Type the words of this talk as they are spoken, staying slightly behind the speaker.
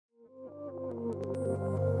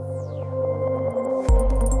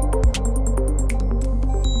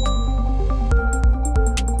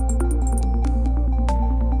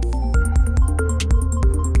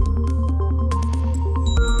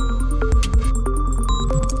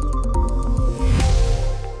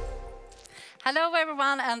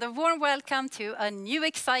a warm welcome to a new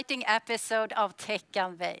exciting episode of Tech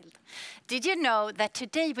Unveiled. Did you know that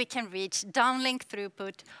today we can reach downlink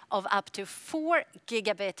throughput of up to 4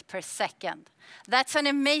 gigabit per second? That's an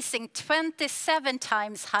amazing 27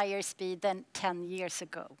 times higher speed than 10 years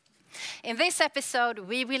ago. In this episode,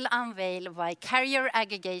 we will unveil why carrier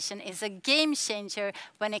aggregation is a game changer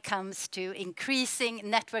when it comes to increasing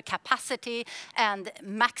network capacity and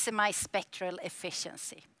maximize spectral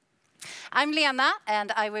efficiency. I'm Lena,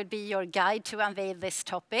 and I will be your guide to unveil this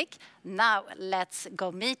topic. Now, let's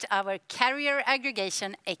go meet our carrier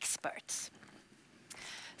aggregation experts.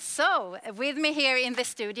 So, with me here in the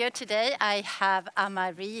studio today, I have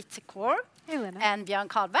Amareet, Kaur, and Björn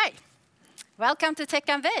Karlberg. Welcome to Tech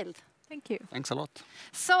Unveiled. Thank you. Thanks a lot.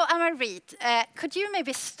 So, Amareet, could you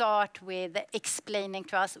maybe start with explaining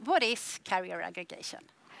to us what is carrier aggregation?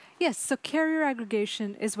 Yes, so carrier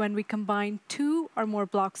aggregation is when we combine 2 or more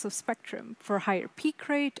blocks of spectrum for higher peak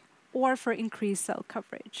rate or for increased cell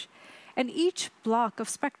coverage. And each block of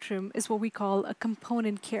spectrum is what we call a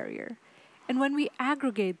component carrier. And when we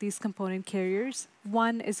aggregate these component carriers,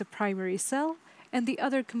 one is a primary cell and the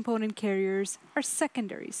other component carriers are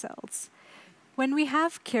secondary cells. When we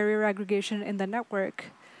have carrier aggregation in the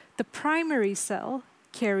network, the primary cell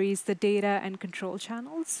carries the data and control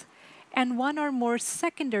channels, and 1 or more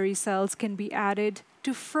secondary cells can be added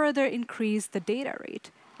to further increase the data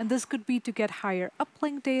rate. And this could be to get higher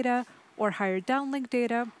uplink data or higher downlink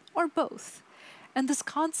data, or both. And this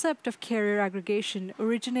concept of carrier aggregation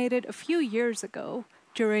originated a few years ago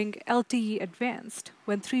during LTE Advanced,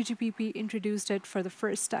 when 3GPP introduced it for the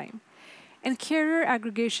first time. And carrier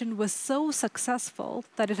aggregation was so successful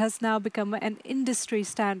that it has now become an industry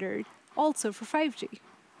standard also for 5G.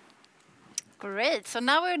 Great. So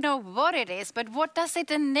now we know what it is, but what does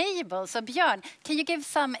it enable? So Björn, can you give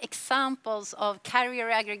some examples of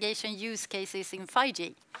carrier aggregation use cases in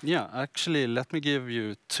 5G? Yeah, actually, let me give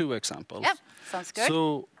you 2 examples. Yeah, sounds good.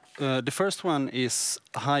 So the first one is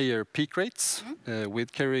higher peak rates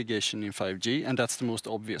with carrier aggregation in 5G, and that's the most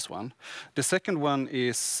obvious one. The second one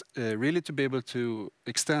is really to be able to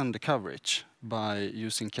extend the coverage by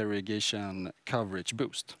using carrier aggregation coverage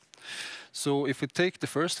boost. So if we take the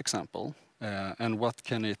first example, and what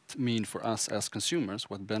can it mean for us as consumers?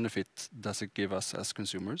 What benefit does it give us as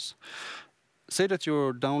consumers? Say that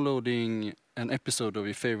you're downloading an episode of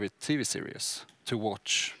your favorite TV series to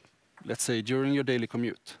watch, let's say, during your daily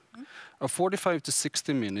commute. A 45 to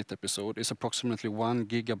 60-minute episode is approximately 1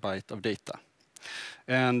 gigabyte of data.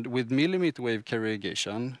 And with millimeter wave carrier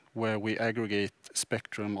aggregation, where we aggregate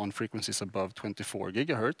spectrum on frequencies above 24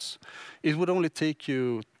 gigahertz, it would only take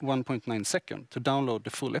you 1.9 seconds to download the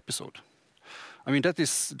full episode. I mean, that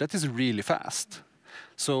is really fast.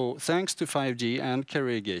 So thanks to 5G and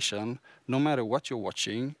carrier aggregation, no matter what you're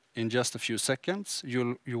watching, in just a few seconds,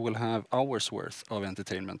 you will have hours worth of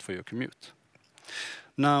entertainment for your commute.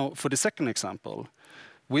 Now, for the second example,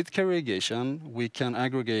 with carrier aggregation, we can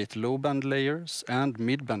aggregate low-band layers and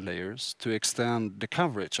mid-band layers to extend the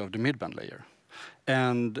coverage of the mid-band layer.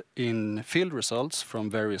 And in field results from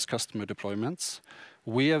various customer deployments,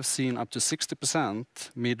 we have seen up to 60%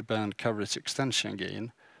 mid-band coverage extension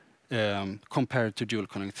gain compared to dual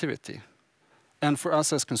connectivity. And for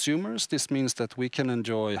us as consumers, this means that we can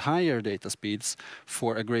enjoy higher data speeds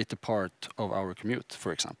for a greater part of our commute,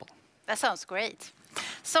 for example. That sounds great.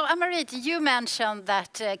 So, Amareet, you mentioned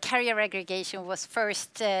that carrier aggregation was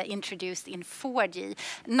first introduced in 4G.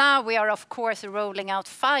 Now we are, of course, rolling out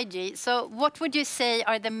 5G. So what would you say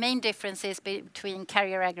are the main differences between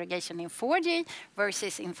carrier aggregation in 4G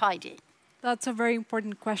versus in 5G? That's a very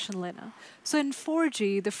important question, Lena. So in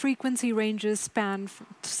 4G, the frequency ranges span from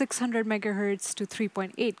 600 megahertz to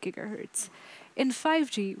 3.8 gigahertz. In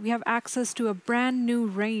 5G, we have access to a brand new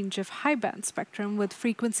range of high-band spectrum with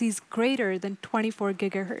frequencies greater than 24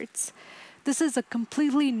 gigahertz. This is a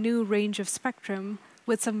completely new range of spectrum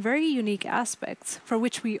with some very unique aspects for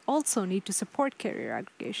which we also need to support carrier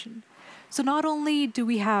aggregation. So not only do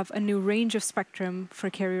we have a new range of spectrum for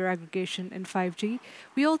carrier aggregation in 5G,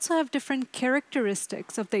 we also have different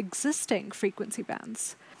characteristics of the existing frequency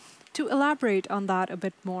bands. To elaborate on that a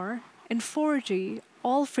bit more, in 4G,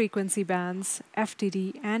 all frequency bands,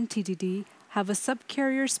 FDD and TDD, have a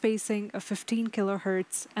subcarrier spacing of 15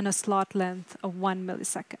 kilohertz and a slot length of 1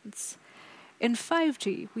 milliseconds. In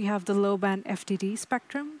 5G, we have the low-band FDD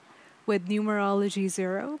spectrum with numerology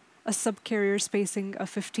 0, a subcarrier spacing of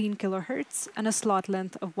 15 kilohertz and a slot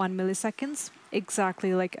length of 1 milliseconds,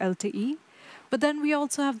 exactly like LTE. But then we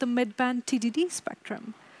also have the mid-band TDD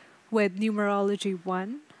spectrum with numerology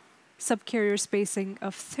 1, subcarrier spacing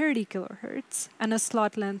of 30 kilohertz, and a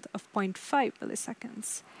slot length of 0.5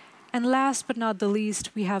 milliseconds. And last but not the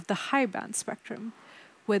least, we have the high band spectrum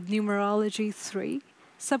with numerology 3,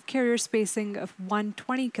 subcarrier spacing of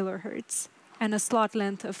 120 kilohertz, and a slot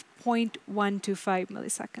length of 0.125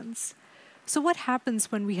 milliseconds. So what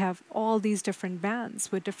happens when we have all these different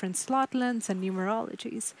bands with different slot lengths and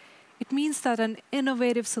numerologies? It means that an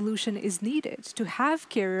innovative solution is needed to have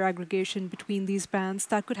carrier aggregation between these bands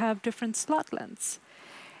that could have different slot lengths.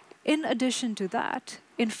 In addition to that,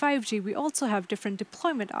 in 5G we also have different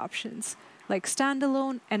deployment options, like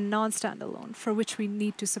standalone and non-standalone, for which we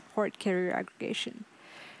need to support carrier aggregation.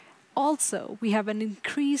 Also, we have an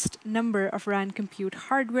increased number of RAN compute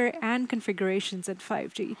hardware and configurations in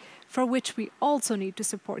 5G, for which we also need to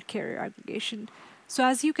support carrier aggregation. So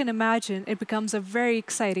as you can imagine, it becomes a very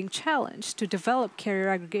exciting challenge to develop carrier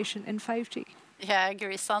aggregation in 5G. Yeah, I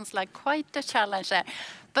agree. Sounds like quite a challenge there.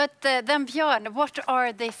 But then Björn, what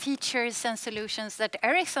are the features and solutions that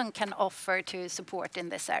Ericsson can offer to support in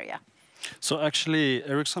this area? So actually,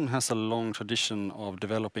 Ericsson has a long tradition of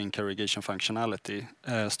developing carrier aggregation functionality,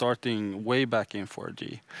 starting way back in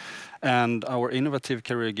 4G. And our innovative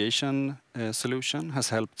carrier aggregation solution has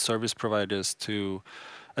helped service providers to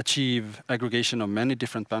achieve aggregation of many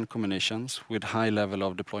different band combinations with high level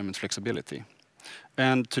of deployment flexibility.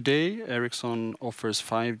 And today, Ericsson offers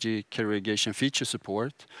 5G carrier aggregation feature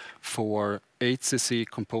support for 8cc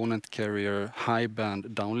component carrier high band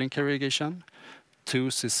downlink carrier aggregation,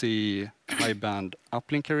 2cc high band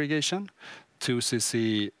uplink carrier aggregation,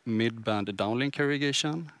 2cc mid band downlink carrier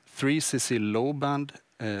aggregation, 3cc low band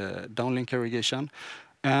downlink carrier aggregation,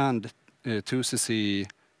 and 2cc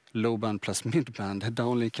low band plus mid band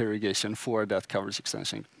downlink carrier aggregation for that coverage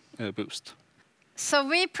extension boost. So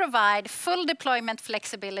we provide full deployment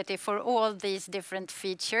flexibility for all these different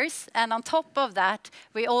features. And on top of that,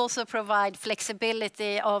 we also provide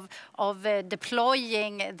flexibility of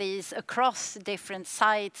deploying these across different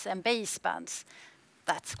sites and basebands.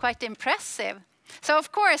 That's quite impressive. So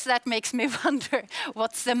of course, that makes me wonder,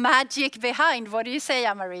 what's the magic behind? What do you say,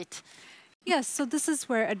 Amareet? Yes, so this is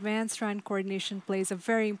where advanced RAN coordination plays a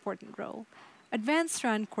very important role. Advanced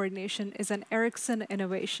RAN coordination is an Ericsson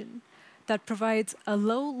innovation that provides a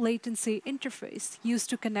low latency interface used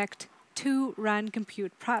to connect two RAN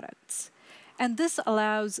compute products. And this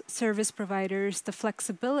allows service providers the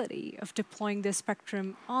flexibility of deploying their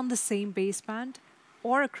spectrum on the same baseband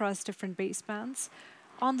or across different basebands,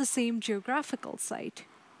 on the same geographical site,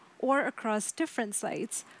 or across different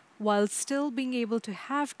sites, while still being able to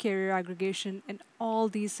have carrier aggregation in all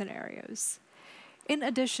these scenarios. In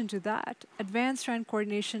addition to that, advanced RAN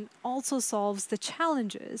coordination also solves the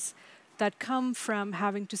challenges that come from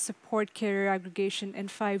having to support carrier aggregation in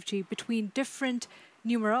 5G between different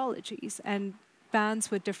numerologies and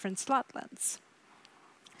bands with different slot lengths.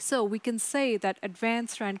 So we can say that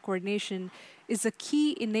advanced RAN coordination is a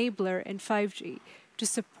key enabler in 5G to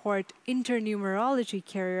support internumerology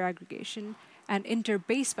carrier aggregation and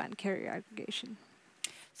inter-baseband carrier aggregation.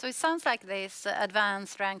 So it sounds like this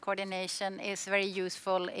advanced RAN coordination is very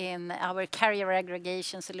useful in our carrier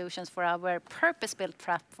aggregation solutions for our purpose-built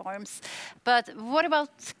platforms. But what about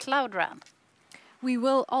Cloud RAN? We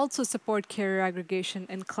will also support carrier aggregation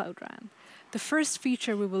in Cloud RAN. The first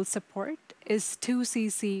feature we will support is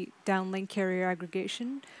 2cc downlink carrier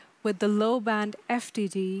aggregation with the low-band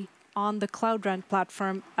FDD on the Cloud RAN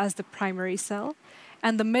platform as the primary cell,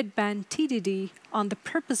 and the mid-band TDD on the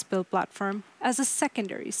purpose-built platform as a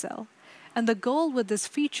secondary cell. And the goal with this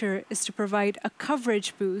feature is to provide a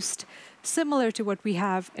coverage boost similar to what we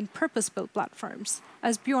have in purpose-built platforms,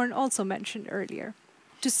 as Björn also mentioned earlier.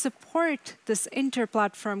 To support this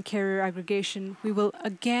inter-platform carrier aggregation, we will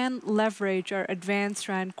again leverage our advanced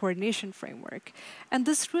RAN coordination framework. And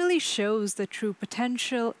this really shows the true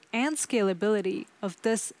potential and scalability of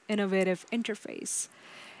this innovative interface.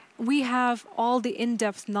 We have all the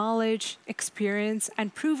in-depth knowledge, experience,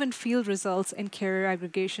 and proven field results in carrier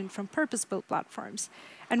aggregation from purpose-built platforms.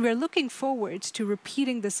 And we're looking forward to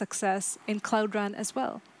repeating the success in Cloud RAN as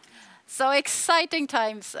well. So exciting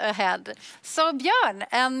times ahead. So Björn,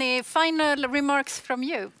 any final remarks from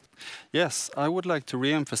you? Yes, I would like to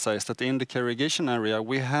re-emphasize that in the carrier aggregation area,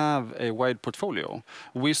 we have a wide portfolio.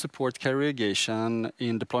 We support carrier aggregation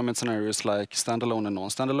in deployment scenarios like standalone and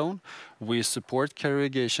non-standalone. We support carrier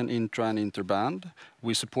aggregation intra and interband.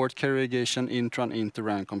 We support carrier aggregation intra and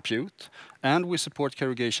inter-RAN compute. And we support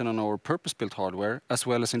carrier aggregation on our purpose-built hardware, as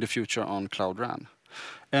well as in the future on Cloud RAN.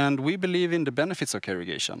 And we believe in the benefits of carrier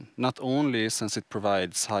aggregation, not only since it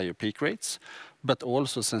provides higher peak rates, but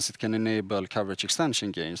also since it can enable coverage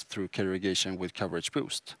extension gains through carrier aggregation with coverage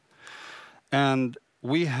boost. And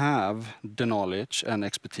we have the knowledge and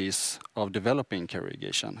expertise of developing carrier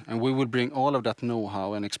aggregation, and we will bring all of that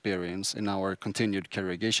know-how and experience in our continued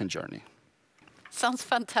carrier aggregation journey. Sounds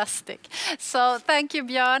fantastic. So thank you,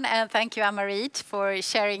 Björn, and thank you, Amareet, for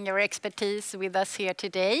sharing your expertise with us here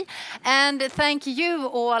today. And thank you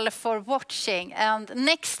all for watching. And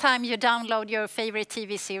next time you download your favorite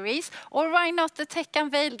TV series, or why not the Tech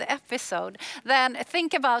Unveiled episode, then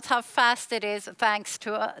think about how fast it is thanks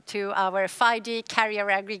to our 5G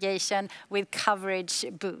carrier aggregation with coverage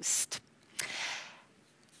boost.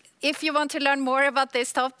 If you want to learn more about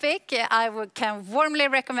this topic, I can warmly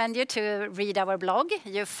recommend you to read our blog.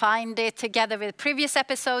 You find it together with previous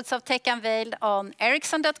episodes of Tech Unveiled on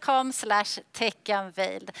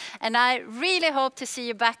ericsson.com/techunveiled. And I really hope to see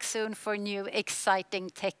you back soon for new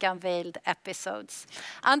exciting Tech Unveiled episodes.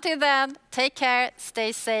 Until then, take care,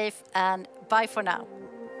 stay safe, and bye for now.